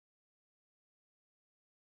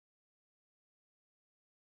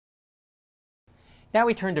Now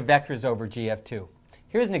we turn to vectors over GF2.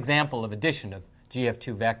 Here's an example of addition of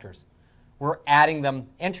GF2 vectors. We're adding them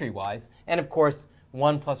entry-wise, and of course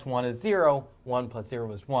 1 plus 1 is 0, 1 plus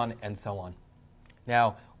 0 is 1, and so on.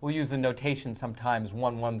 Now we'll use the notation sometimes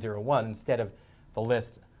 1101 instead of the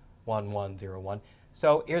list 1101.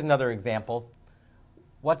 So here's another example.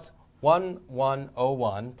 What's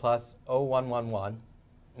 1101 plus 0111?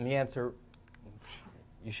 And the answer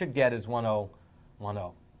you should get is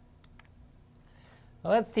 1010. Now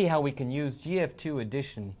let's see how we can use GF2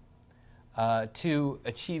 addition to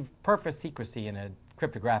achieve perfect secrecy in a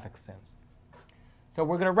cryptographic sense. So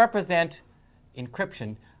we're going to represent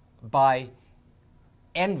encryption by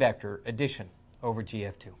n-vector addition over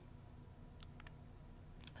GF2.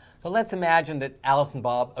 So let's imagine that Alice and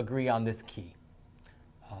Bob agree on this key.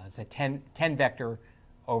 It's a 10 vector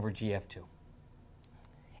over GF2.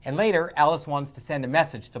 And later, Alice wants to send a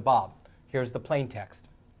message to Bob. Here's the plain text.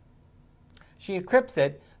 She encrypts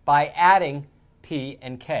it by adding P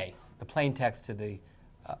and K, the plain text to the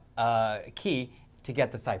key, to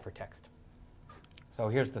get the ciphertext. So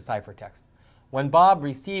here's the ciphertext. When Bob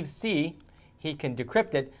receives C, he can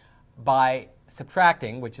decrypt it by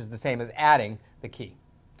subtracting, which is the same as adding, the key.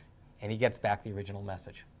 And he gets back the original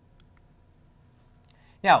message.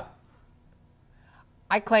 Now,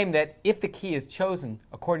 I claim that if the key is chosen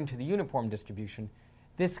according to the uniform distribution,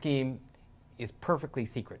 this scheme is perfectly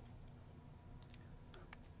secret.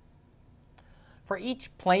 For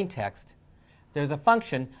each plain text, there's a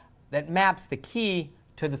function that maps the key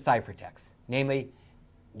to the ciphertext. Namely,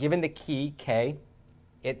 given the key k,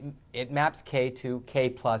 it maps k to k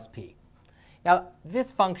plus p. Now,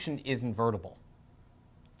 this function is invertible.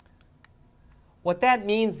 What that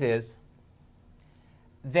means is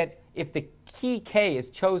that if the key k is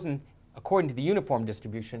chosen according to the uniform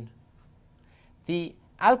distribution, the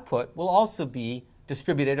output will also be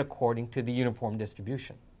distributed according to the uniform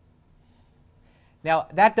distribution. Now,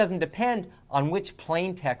 that doesn't depend on which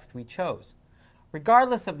plain text we chose.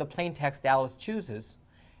 Regardless of the plain text Alice chooses,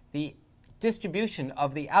 the distribution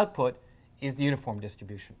of the output is the uniform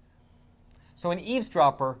distribution. So an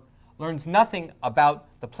eavesdropper learns nothing about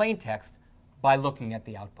the plain text by looking at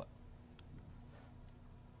the output.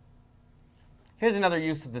 Here's another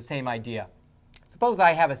use of the same idea. Suppose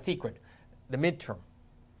I have a secret, the midterm.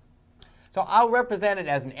 So I'll represent it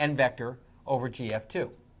as an n-vector over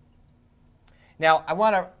GF2. Now, I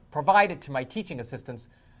want to provide it to my teaching assistants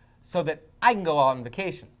so that I can go on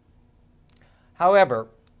vacation. However,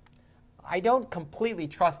 I don't completely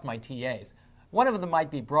trust my TAs. One of them might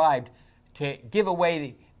be bribed to give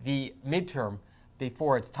away the midterm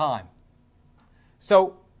before it's time.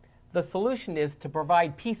 So the solution is to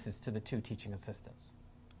provide pieces to the two teaching assistants.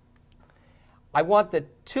 I want the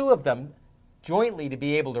two of them jointly to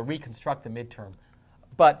be able to reconstruct the midterm,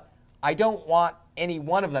 but I don't want any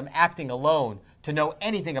one of them acting alone to know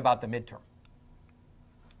anything about the midterm.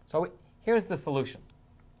 So here's the solution.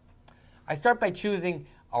 I start by choosing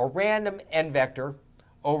a random n-vector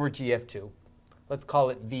over GF2. Let's call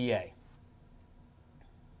it VA.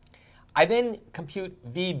 I then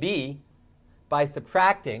compute VB by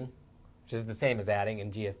subtracting, which is the same as adding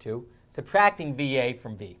in GF2, subtracting VA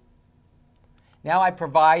from V. Now I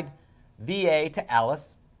provide VA to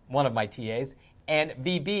Alice, one of my TAs, and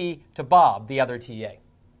VB to Bob, the other TA.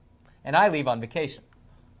 And I leave on vacation.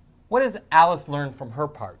 What does Alice learn from her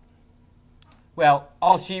part? Well,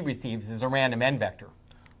 all she receives is a random n-vector.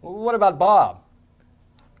 What about Bob?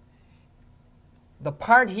 The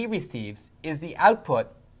part he receives is the output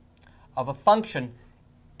of a function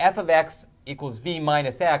f of x equals v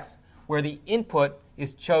minus x, where the input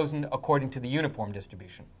is chosen according to the uniform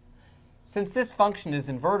distribution. Since this function is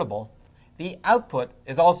invertible, the output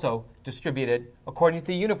is also distributed according to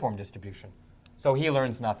the uniform distribution. So he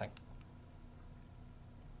learns nothing.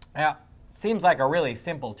 Now, seems like a really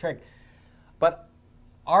simple trick, but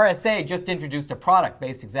RSA just introduced a product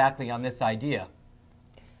based exactly on this idea.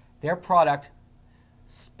 Their product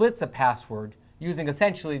splits a password using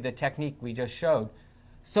essentially the technique we just showed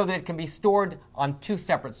so that it can be stored on two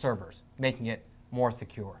separate servers, making it more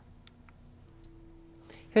secure.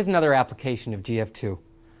 Here's another application of GF2.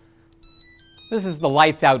 This is the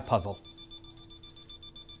lights out puzzle.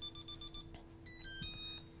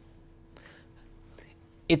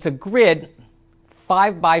 It's a grid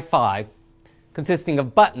 5 by 5 consisting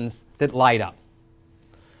of buttons that light up.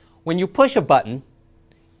 When you push a button,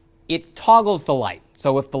 it toggles the light.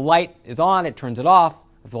 So if the light is on, it turns it off.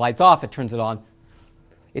 If the light's off, it turns it on.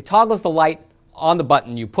 It toggles the light on the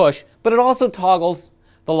button you push, but it also toggles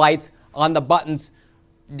the lights on the buttons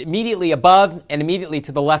immediately above and immediately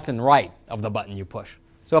to the left and right of the button you push.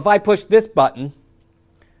 So if I push this button,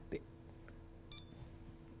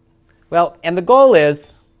 Well, and the goal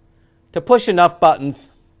is to push enough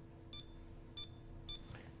buttons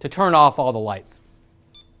to turn off all the lights.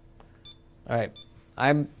 All right,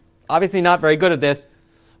 I'm obviously not very good at this,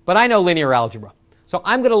 but I know linear algebra. So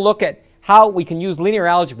I'm going to look at how we can use linear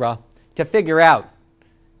algebra to figure out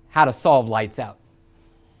how to solve lights out.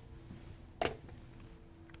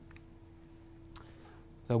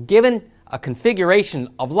 So given a configuration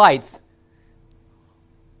of lights,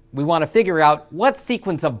 we want to figure out what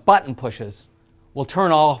sequence of button pushes will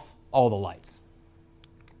turn off all the lights.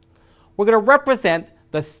 We're going to represent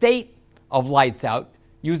the state of lights out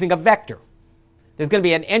using a vector. There's going to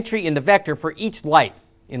be an entry in the vector for each light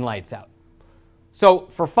in lights out. So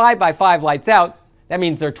for 5 by 5 lights out, that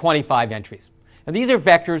means there are 25 entries. And these are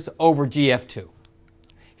vectors over GF2.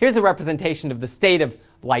 Here's a representation of the state of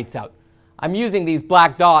lights out. I'm using these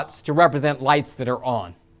black dots to represent lights that are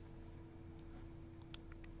on.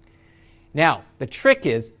 Now, the trick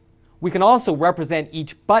is we can also represent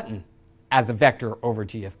each button as a vector over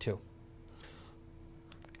GF2.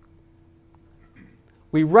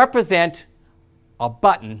 We represent a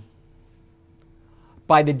button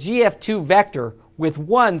by the GF2 vector with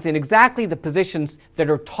 1s in exactly the positions that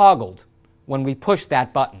are toggled when we push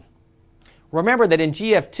that button. Remember that in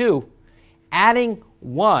GF2, adding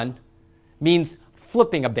 1 means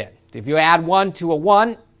flipping a bit. If you add 1 to a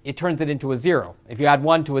 1, it turns it into a 0. If you add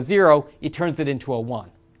 1 to a 0, it turns it into a 1.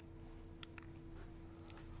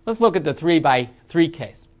 Let's look at the 3 by 3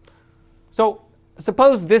 case. So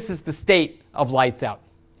suppose this is the state of lights out,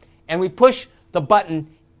 and we push the button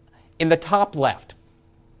in the top left.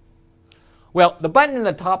 Well, the button in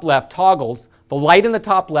the top left toggles the light in the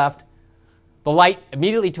top left, the light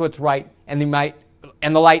immediately to its right, and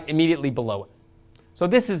the light immediately below it. So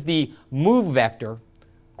this is the move vector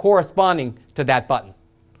corresponding to that button,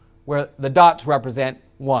 where the dots represent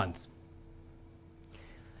 1s.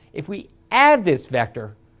 If we add this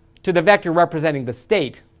vector to the vector representing the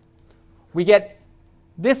state, we get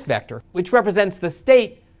this vector, which represents the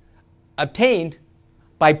state obtained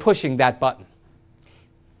by pushing that button.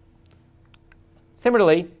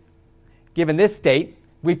 Similarly, given this state,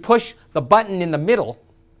 we push the button in the middle.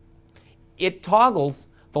 It toggles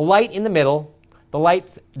the light in the middle, the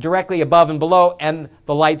lights directly above and below, and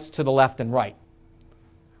the lights to the left and right,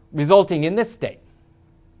 resulting in this state.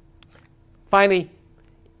 Finally,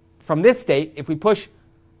 from this state, if we push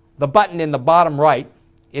the button in the bottom right,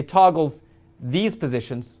 it toggles these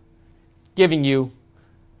positions, giving you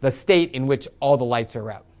the state in which all the lights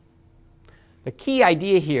are out. The key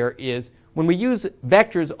idea here is when we use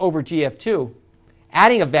vectors over GF2,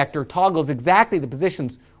 adding a vector toggles exactly the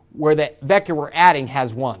positions where the vector we're adding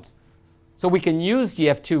has 1s. So we can use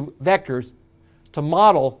GF2 vectors to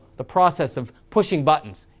model the process of pushing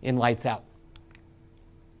buttons in lights out.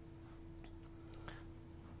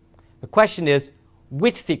 The question is,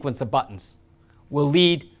 which sequence of buttons will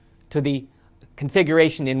lead to the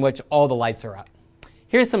configuration in which all the lights are out?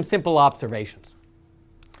 Here's some simple observations.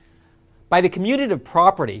 By the commutative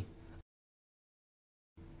property,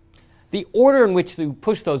 the order in which you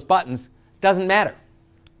push those buttons doesn't matter.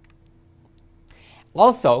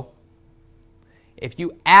 Also, if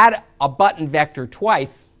you add a button vector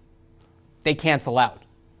twice, they cancel out.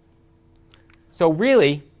 So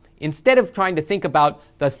really, instead of trying to think about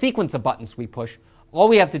the sequence of buttons we push, all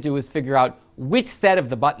we have to do is figure out which set of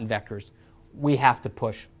the button vectors we have to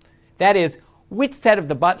push. That is, which set of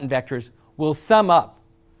the button vectors will sum up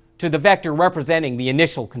to the vector representing the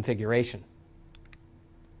initial configuration.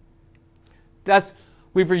 Thus,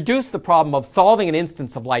 we've reduced the problem of solving an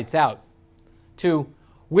instance of lights out to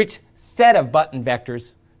which set of button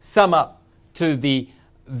vectors sum up to the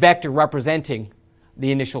vector representing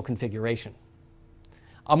the initial configuration.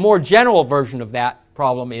 A more general version of that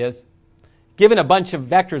problem is, given a bunch of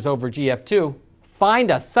vectors over GF2, find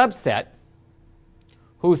a subset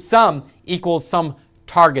whose sum equals some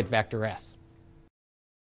target vector S.